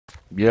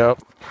Yep.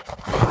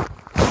 I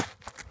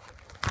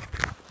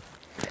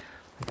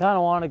kind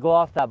of want to go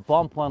off that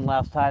bump one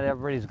last time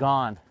everybody's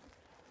gone.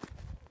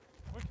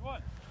 Which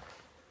one?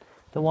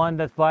 The one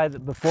that's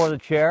before the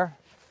chair.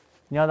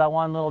 You know that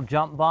one little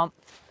jump bump?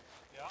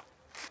 Yeah.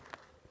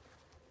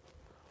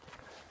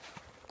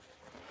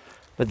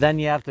 But then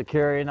you have to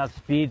carry enough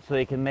speed so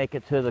you can make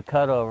it to the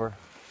cutover.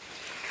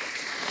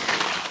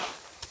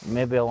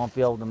 Maybe I won't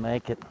be able to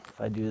make it if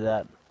I do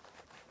that.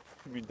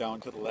 You mean down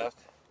to the left?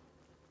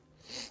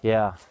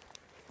 Yeah.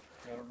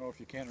 I don't know if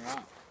you can or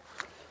not.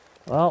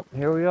 Well,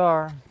 here we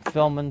are,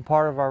 filming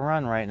part of our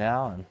run right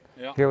now, and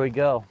Yeah. here we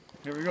go.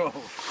 Here we go.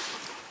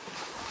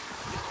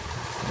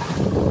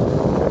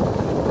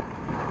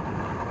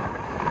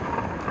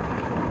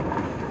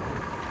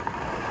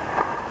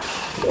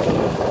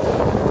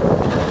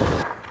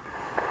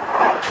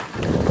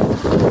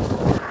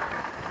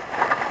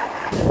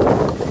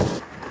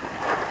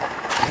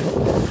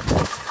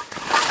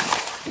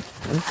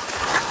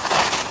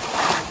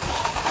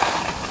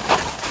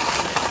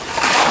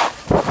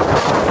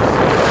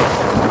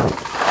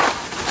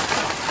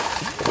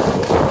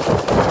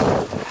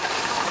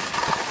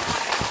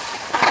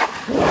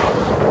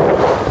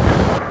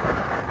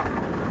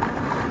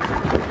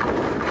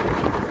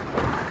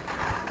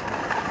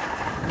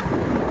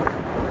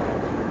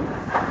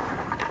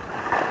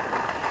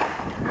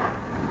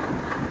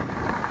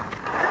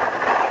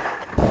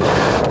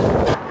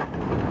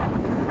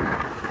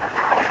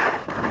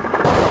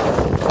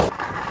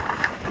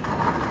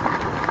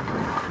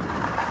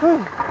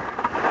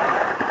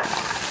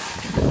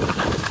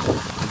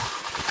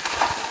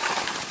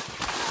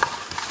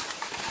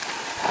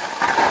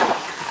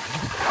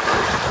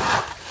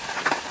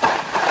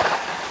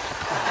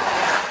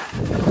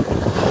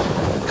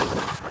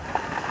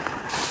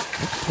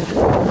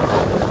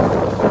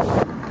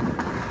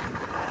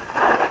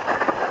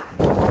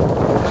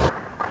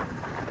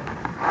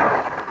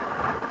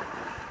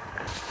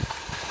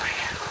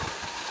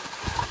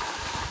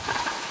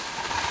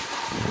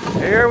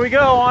 Here we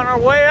go on our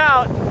way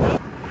out.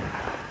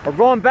 We're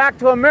going back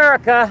to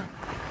America,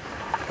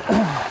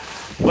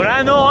 but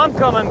I know I'm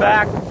coming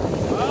back.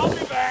 I'll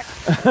be back.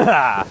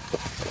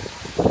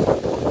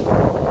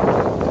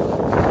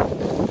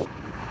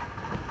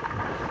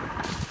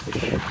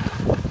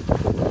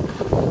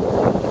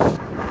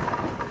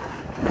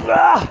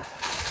 Ah!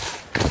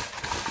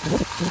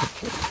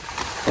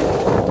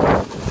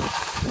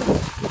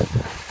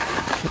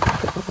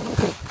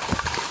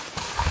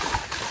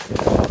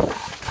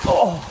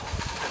 Oh.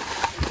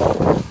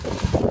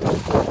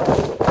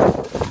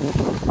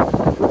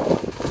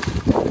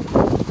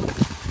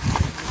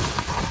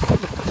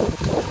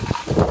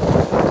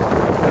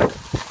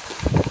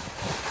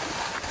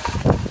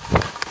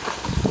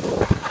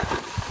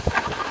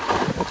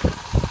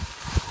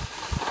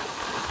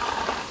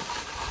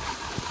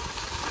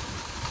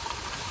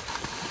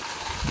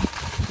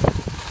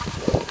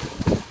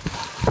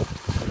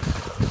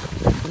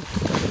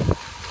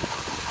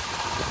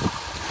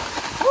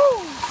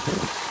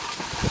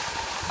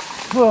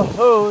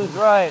 Who's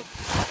right?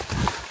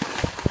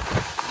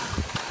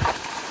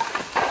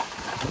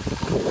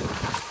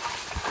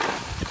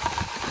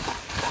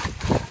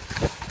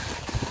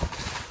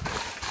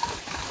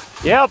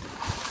 Yep.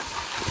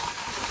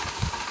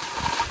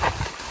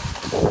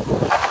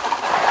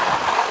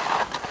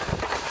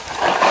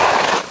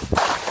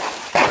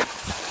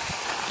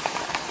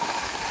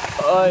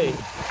 Oy.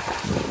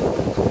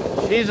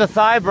 She's a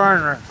thigh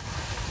burner.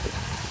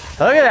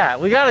 Look at that.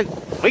 We got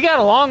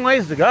a long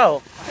ways to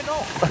go. I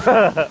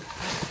know.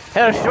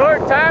 Had a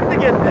short time to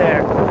get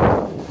there.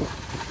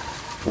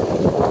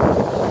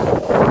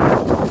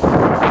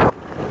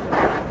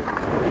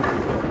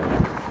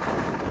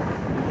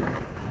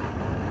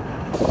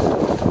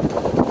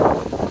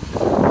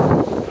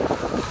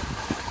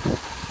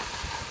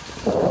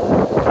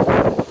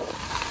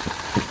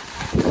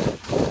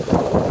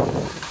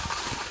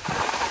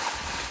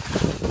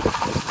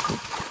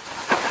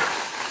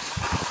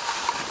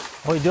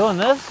 Are we doing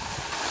this?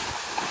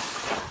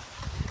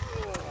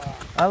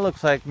 That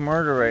looks like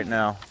murder right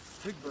now.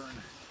 Big burn.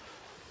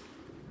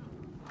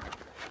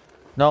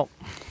 Nope.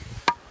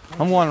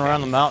 I'm going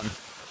around the mountain.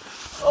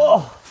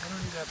 Oh!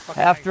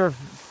 After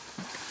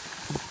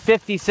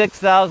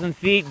 56,000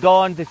 feet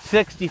going to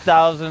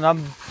 60,000,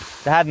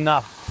 I've had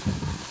enough.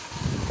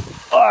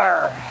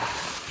 Arr.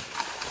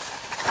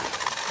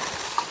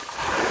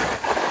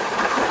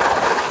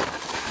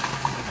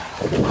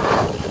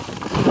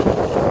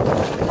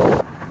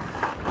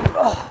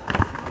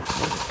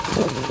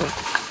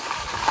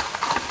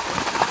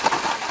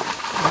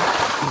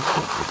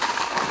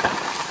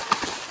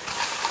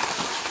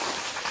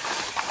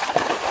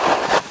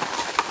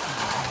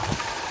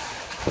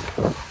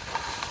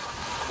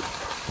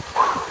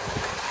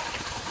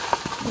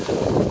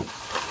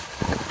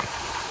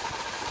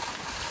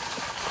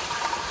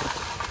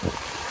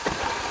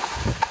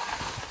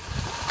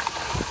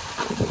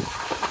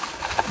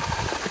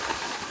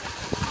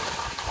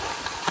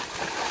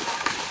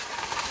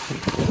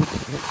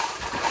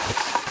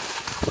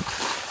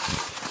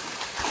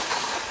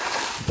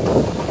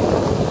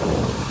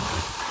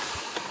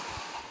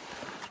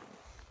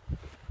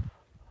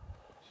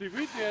 See,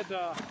 we did, wait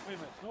a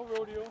minute, snow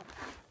rodeo.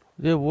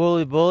 We did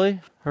Woolly Bully.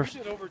 We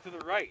did over to the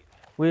right.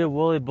 We did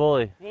Woolly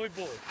Bully. Woolly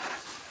Bully.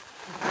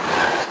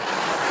 That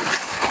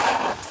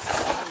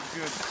was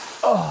good.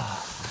 Oh.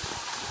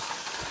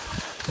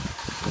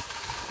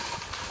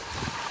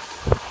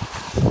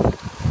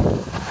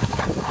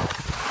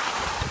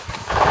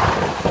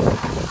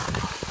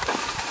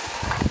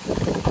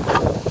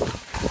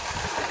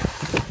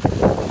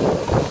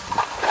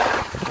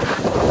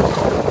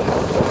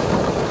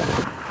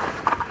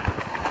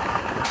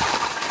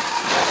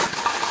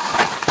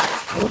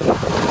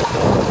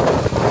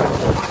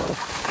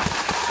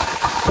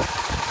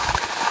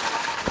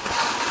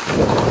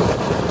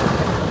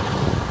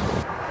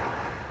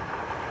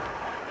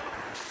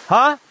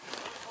 Huh?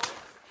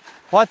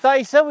 Well, I thought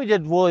you said we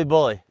did Woolly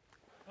Bully.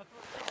 That's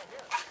what it says right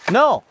here.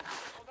 No.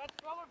 Oh, that's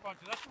color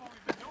bunches. That's the one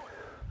we've been doing.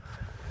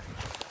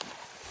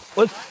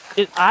 What's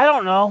it? I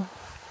don't know.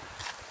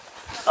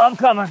 I'm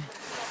coming.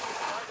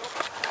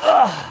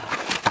 Ugh.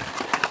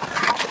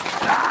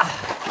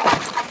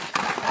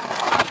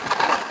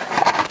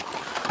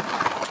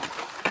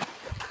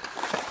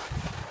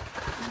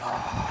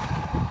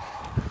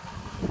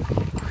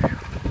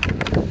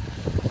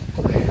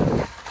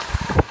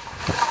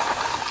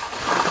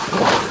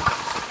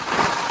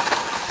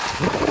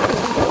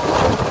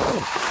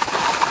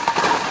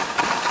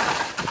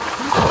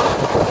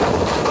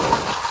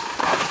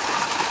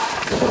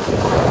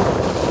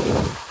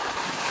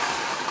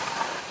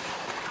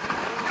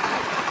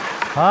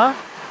 Huh?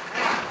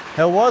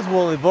 It was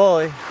Woolly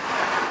Bully.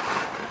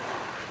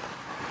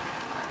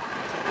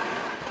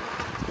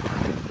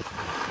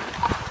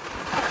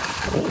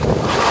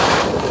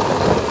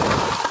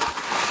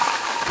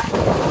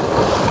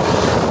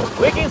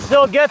 We can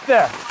still get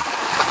there.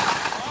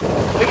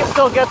 We can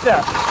still get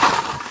there.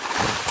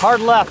 Hard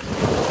left.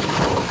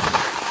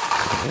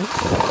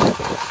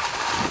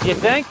 You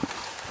think?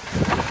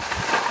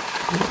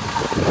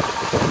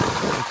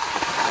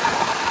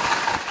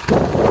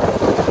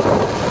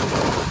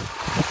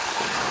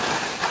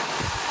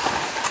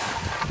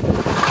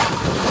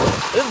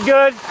 This is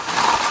good.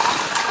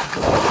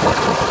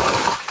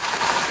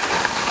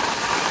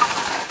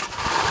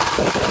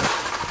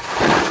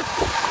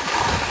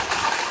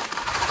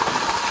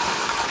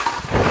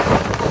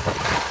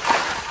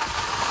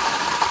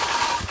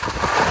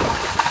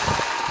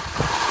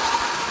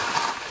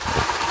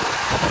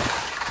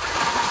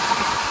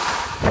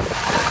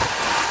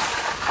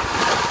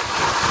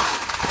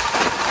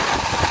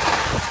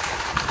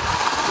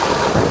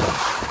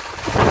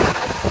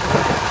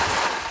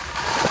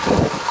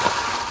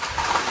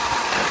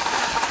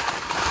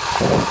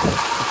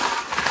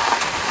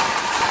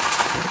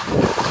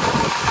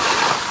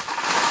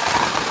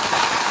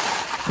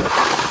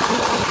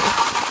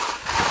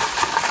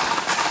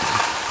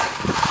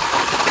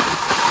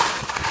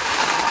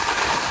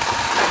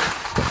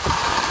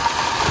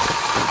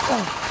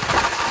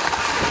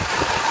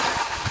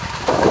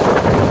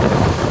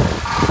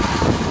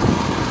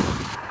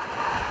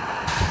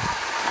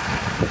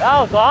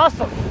 That was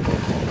awesome.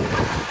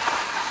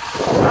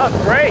 That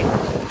was great.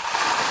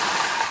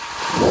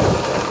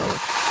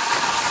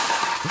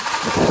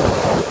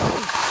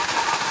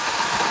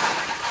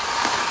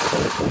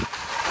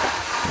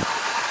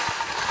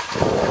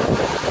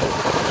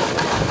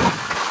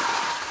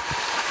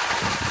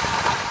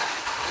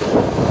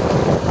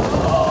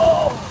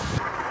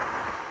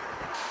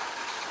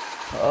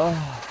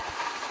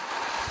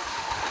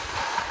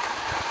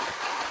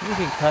 We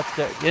can cut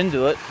that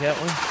into it, can't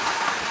we?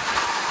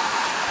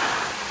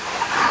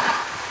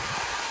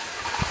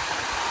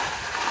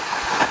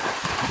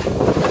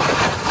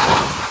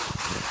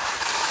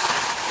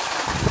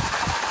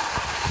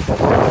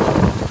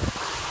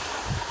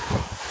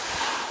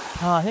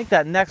 I think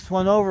that next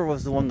one over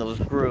was the one that was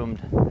groomed.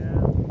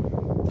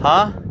 Yeah.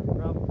 Huh?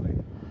 Probably.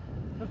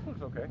 This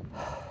looks okay.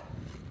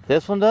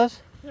 This one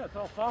does? Yeah, it's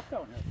all soft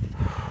down here.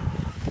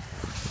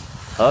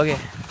 Okay.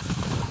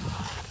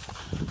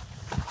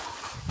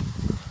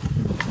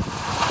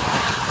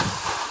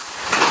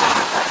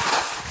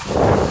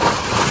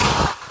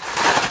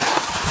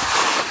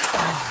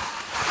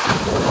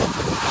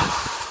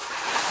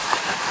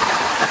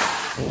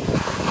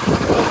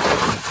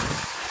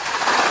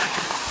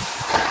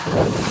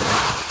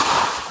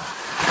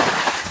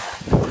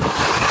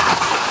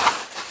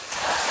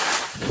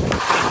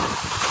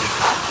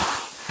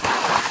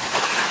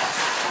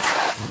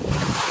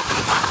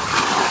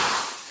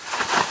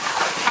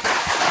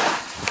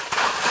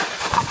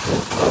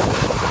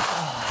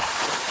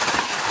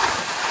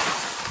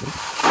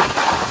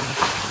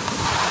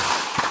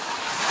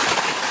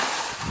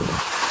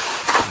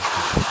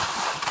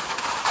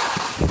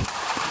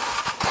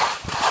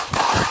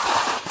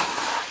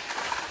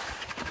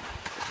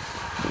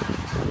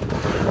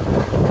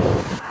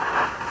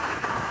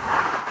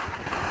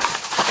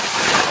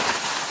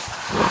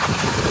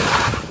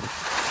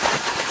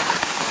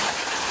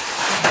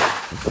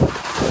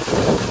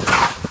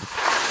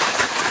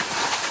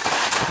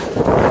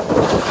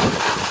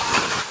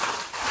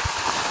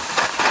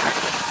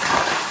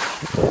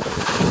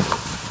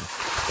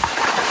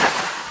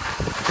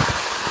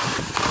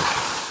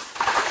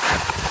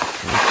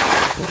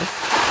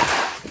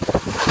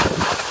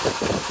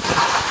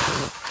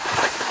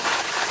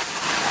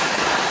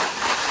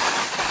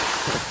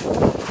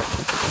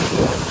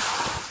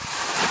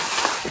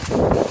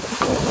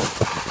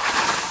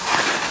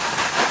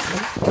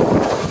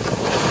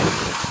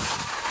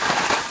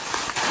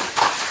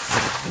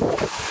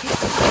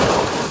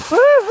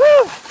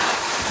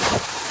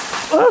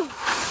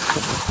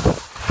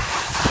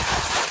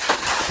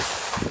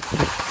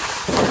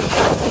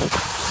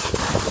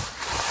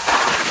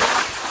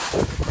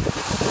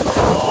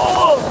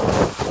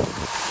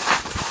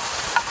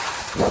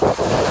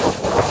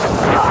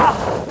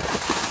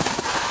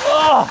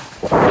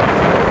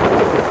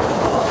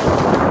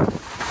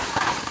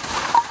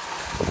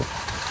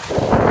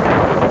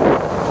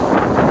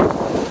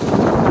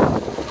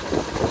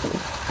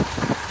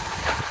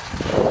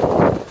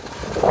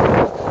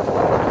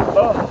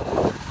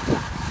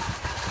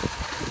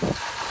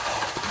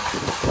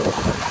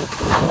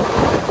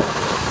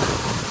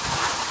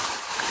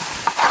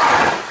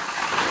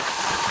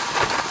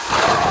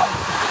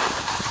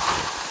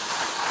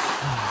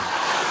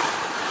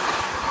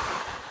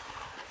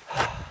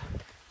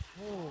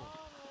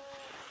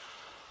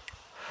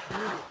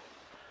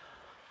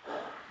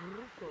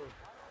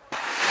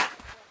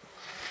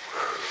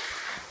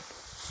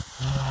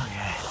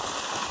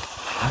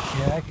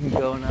 can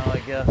go now, I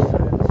guess. I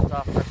had to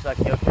stop for a sec.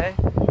 You okay?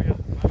 Oh, yeah.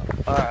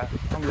 Alright,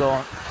 I'm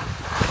going.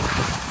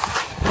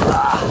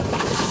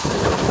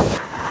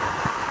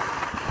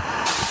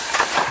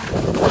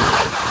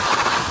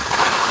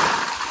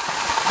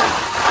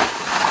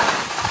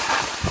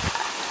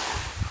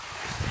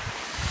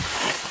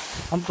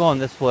 I'm going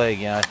this way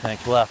again, I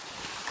think. Left.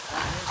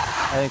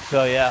 I think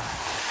so, yeah.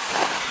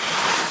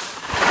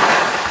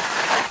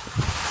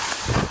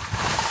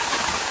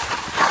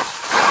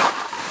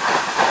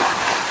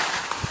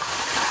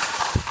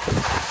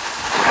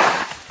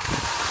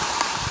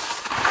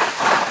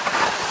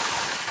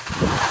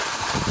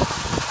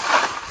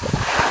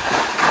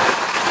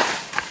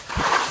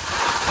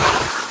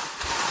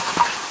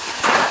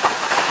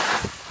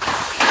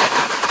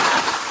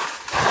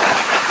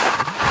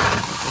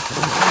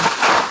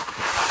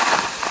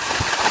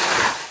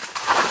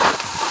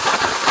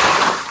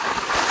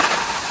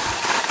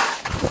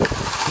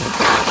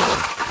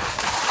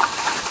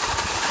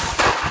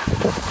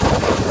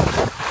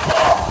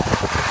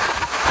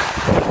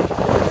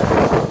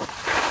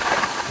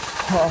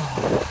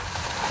 Oh.